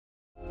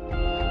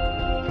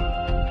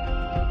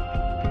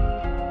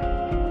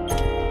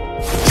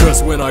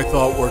Just when I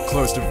thought we're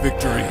close to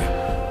victory,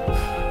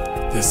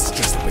 this is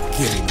just the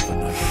beginning of the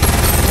night.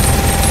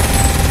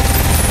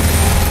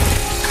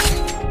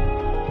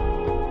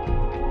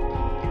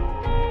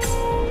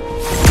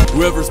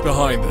 Whoever's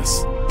behind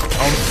this,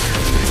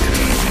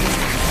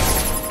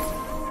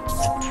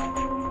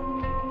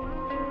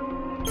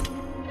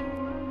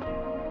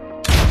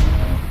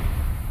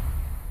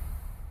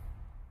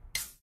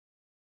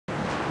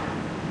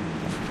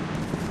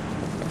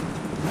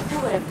 Who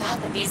would have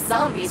thought that these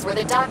zombies were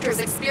the doctor's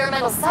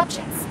experimental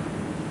subjects?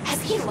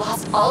 Has he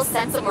lost all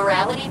sense of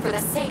morality for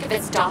the sake of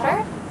his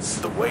daughter?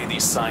 The way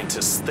these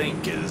scientists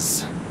think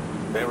is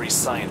very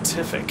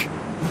scientific.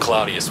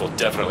 Claudius will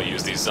definitely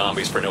use these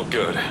zombies for no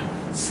good.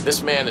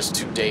 This man is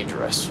too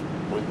dangerous.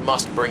 We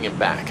must bring him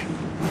back.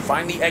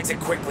 Find the exit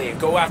quickly and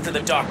go after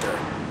the doctor.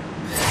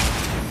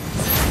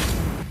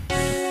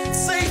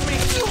 Save me,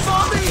 you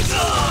zombie!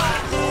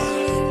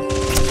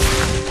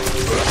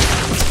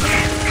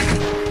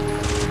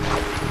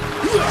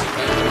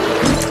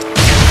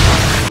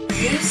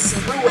 Use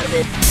super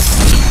weapon.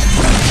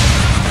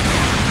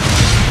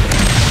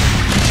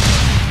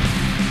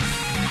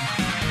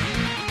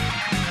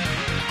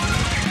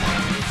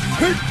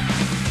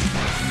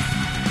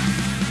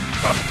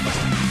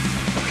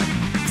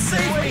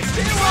 Save me,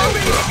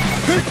 zombie!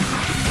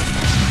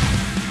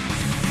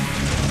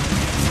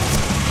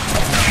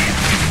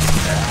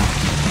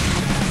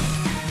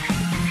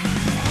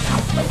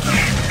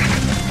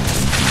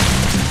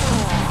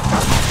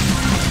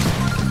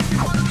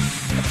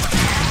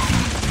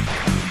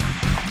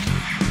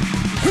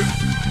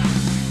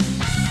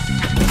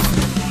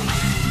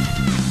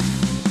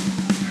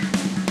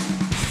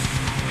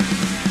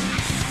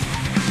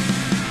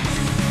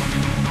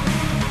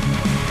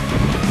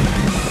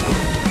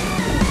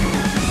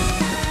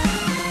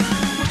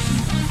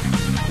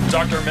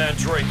 Dr.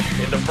 Mandrake,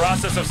 in the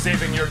process of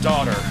saving your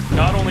daughter,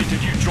 not only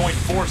did you join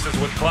forces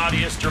with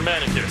Claudius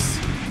Germanicus,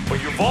 but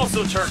you've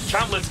also turned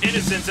countless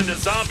innocents into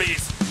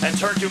zombies and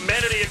turned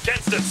humanity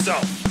against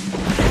itself.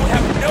 You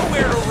have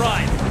nowhere to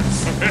run!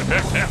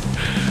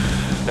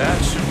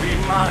 That should be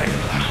my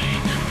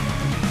line.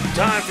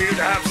 Time for you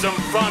to have some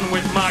fun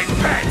with my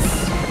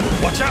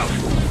pets! Watch out!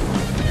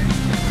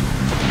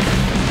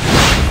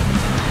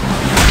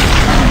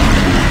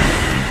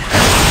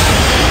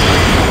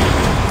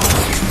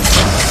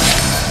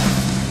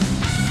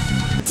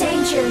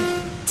 Danger!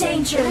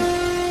 Danger!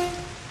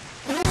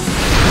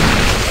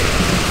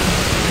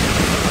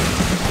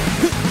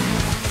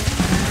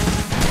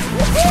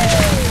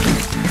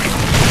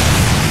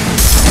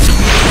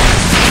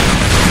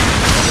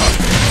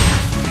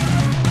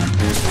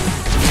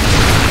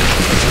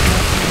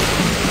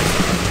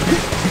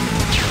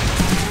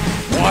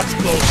 Watch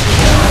close.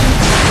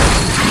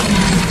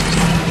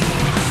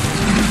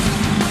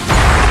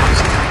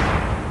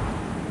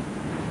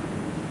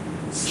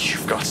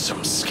 You've got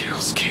some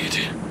skills, kid.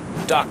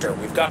 Doctor,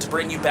 we've got to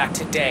bring you back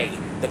today.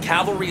 The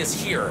cavalry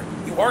is here.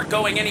 You aren't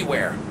going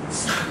anywhere.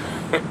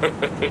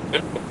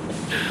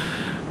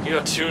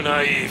 You're too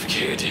naive,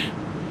 kid.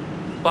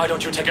 Why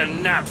don't you take a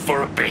nap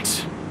for a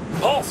bit?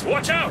 Pulse,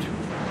 watch out!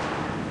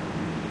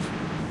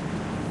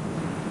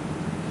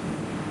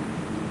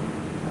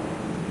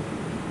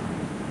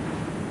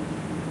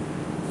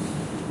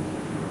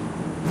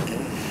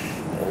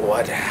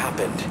 What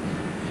happened?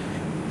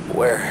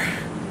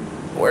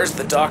 Where's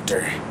the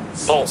doctor?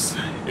 Pulse,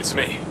 it's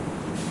me.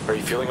 Are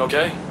you feeling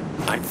okay?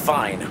 I'm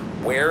fine.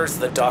 Where's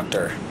the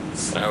doctor?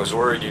 I was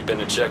worried you'd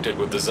been injected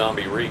with the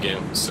zombie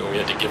Regan, so we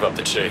had to give up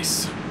the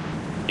chase.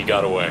 He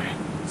got away.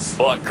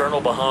 But Colonel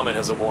Bahamut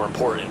has a more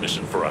important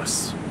mission for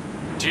us.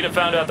 Tina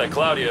found out that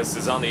Claudius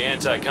is on the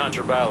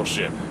anti-Contra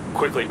battleship,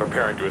 quickly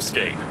preparing to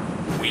escape.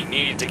 We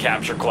need to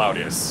capture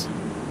Claudius.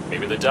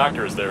 Maybe the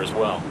doctor is there as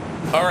well.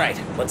 All right,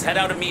 let's head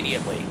out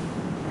immediately.